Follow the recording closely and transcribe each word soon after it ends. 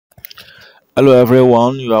Hello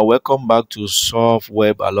everyone, you are welcome back to Solve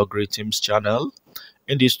Web Algorithms channel.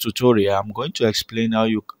 In this tutorial, I'm going to explain how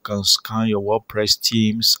you can scan your WordPress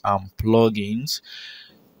themes and plugins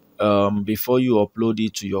before you upload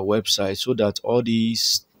it to your website so that all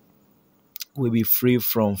these will be free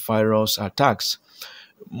from virus attacks.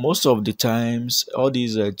 Most of the times, all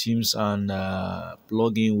these themes and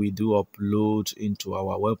plugin we do upload into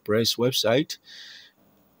our WordPress website.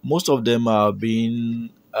 Most of them are being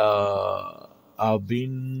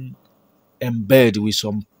embed with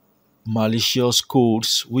some malicious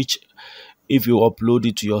codes which if you upload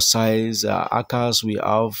it to your site, hackers will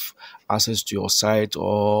have access to your site,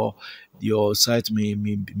 or your site may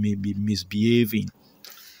be misbehaving.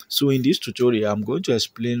 So in this tutorial I'm going to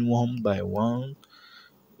explain one by one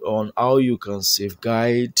on how you can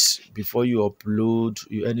safeguard before you upload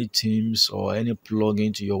any themes or any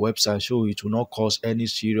plugin to your website, so it will not cause any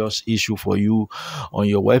serious issue for you on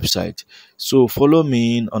your website. So follow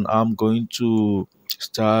me in on how I'm going to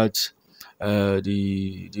start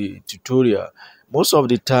the tutorial. Most of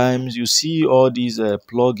the times you see all these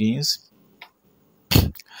plugins.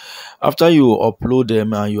 After you upload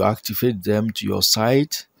them and you activate them to your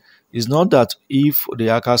site, it's not that if the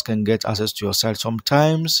hackers can get access to your site,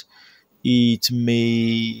 sometimes it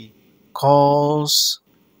may cause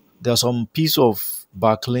there's some piece of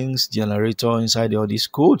backlinks generator inside all these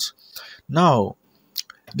codes. Now,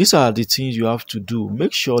 these are the things you have to do.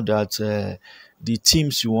 Make sure that the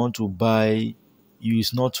themes you want to buy, you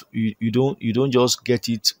don't just get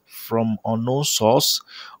it from unknown source,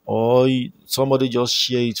 or somebody just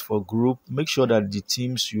share it for group. Make sure that the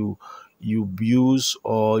themes you use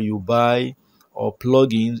or you buy or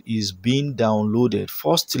plugin is being downloaded.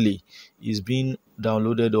 Firstly, is being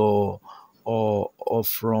downloaded or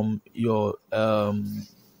from your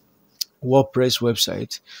WordPress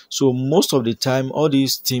website. So most of the time, all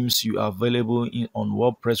these themes you are available in on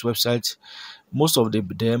WordPress website, most of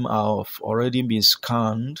them have already been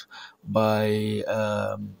scanned by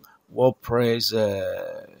WordPress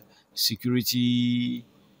security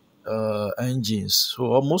engines.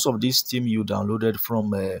 So most of these theme you downloaded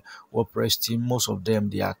from WordPress team, most of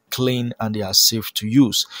them they are clean and they are safe to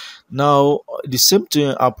use. Now the same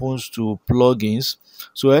thing happens to plugins.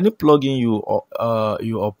 So any plugin you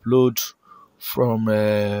upload from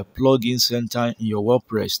plugin center in your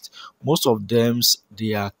WordPress, most of them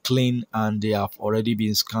they are clean and they have already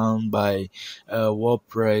been scanned by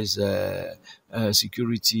WordPress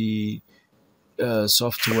security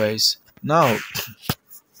softwares. Now,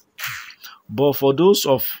 but for those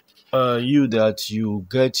of you that you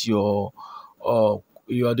get your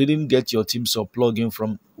you didn't get your themes or plugin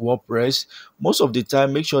from WordPress, most of the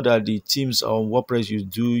time make sure that the themes on WordPress you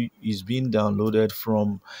do is being downloaded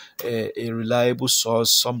from a reliable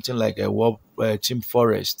source, something like a Theme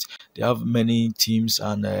Forest. They have many themes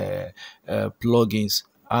and plugins.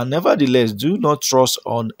 And nevertheless, do not trust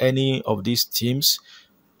on any of these themes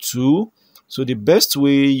too. So the best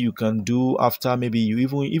way you can do after, maybe you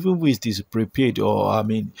even if it is prepaid, or I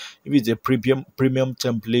mean if it's a premium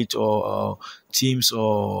template or themes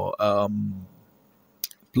or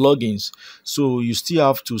plugins, so you still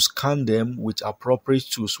have to scan them with appropriate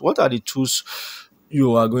tools. What are the tools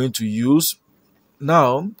you are going to use?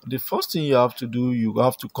 Now the first thing you have to do, you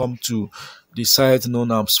have to come to the site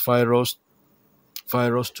known as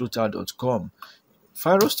virustotal.com.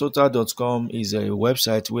 Virustotal.com is a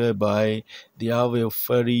website whereby they have a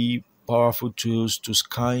very powerful tools to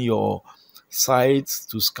scan your site,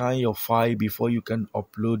 to scan your file before you can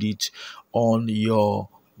upload it on your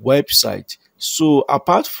website. So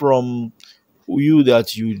apart from you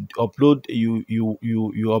that you upload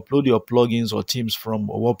your plugins or themes from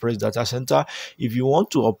WordPress data center, if you want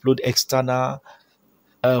to upload external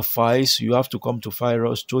files, you have to come to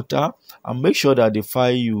Virus Total and make sure that the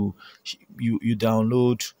file you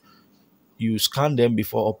download, you scan them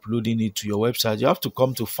before uploading it to your website. You have to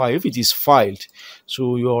come to file if it is filed.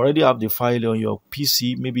 So you already have the file on your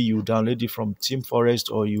PC. Maybe you download it from Team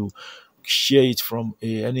Forest or you share it from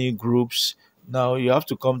any groups. Now you have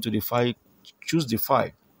to come to the file, choose the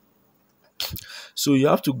file. So you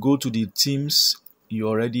have to go to the themes you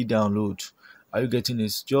already download. Are you getting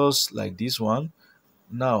it? Just like this one.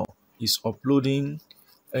 Now it's uploading.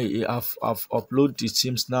 I've uploaded the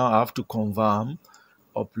themes. Now I have to confirm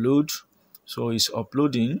upload. So it's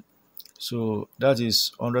uploading. So that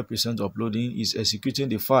is 100% uploading. Is executing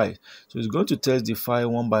the file. So it's going to test the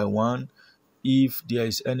file one by one if there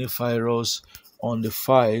is any virus on the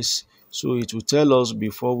files. So it will tell us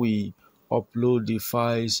before we upload the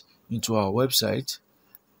files into our website.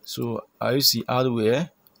 So I see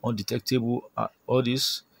hardware undetectable, all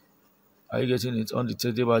this Are you getting it?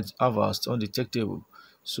 Undetectable avast, undetectable.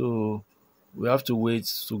 So we have to wait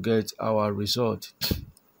to get our result.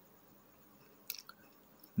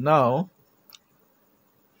 Now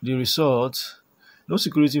the result, no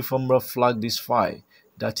security formula flag this file.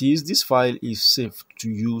 That is, this file is safe to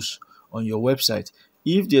use on your website.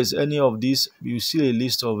 If there's any of these, you see a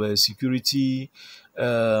list of security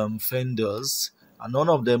vendors, and none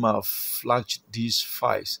of them have flagged these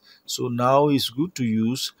files. So now it's good to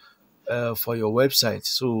use for your website.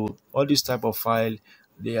 So all this type of file,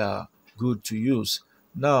 they are good to use.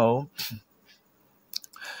 Now,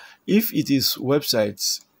 if it is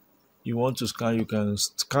websites you want to scan, you can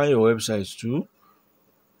scan your website too.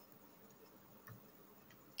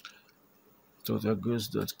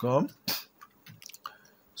 totalghost.com.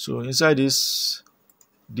 So inside this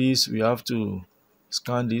we have to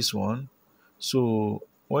scan this one. So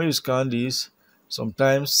when you scan this,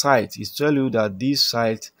 sometimes site is tell you that this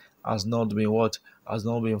site has not been what, has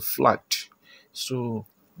not been flagged. So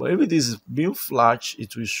but if it is being flagged,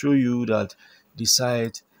 it will show you that the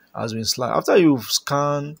site has been flagged. After you've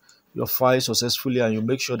scanned your file successfully and you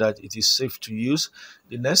make sure that it is safe to use,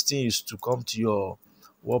 the next thing is to come to your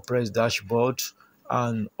WordPress dashboard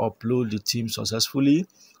and upload the theme successfully.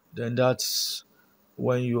 Then that's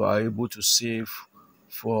when you are able to save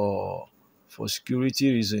for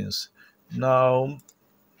security reasons. Now,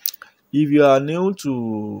 if you are new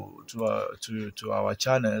to our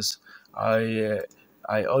channels, I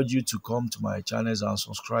urge you to come to my channels and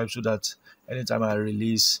subscribe so that anytime I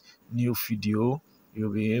release new video,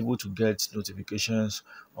 you'll be able to get notifications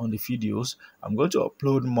on the videos. I'm going to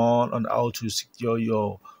upload more on how to secure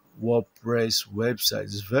your WordPress website.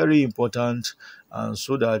 It's very important, and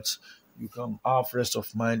so that you can have rest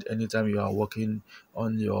of mind anytime you are working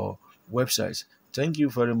on your website. Thank you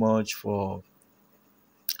very much for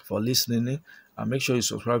listening, and make sure you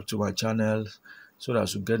subscribe to my channel so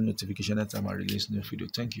that you get notification anytime I release new video.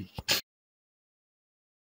 Thank you.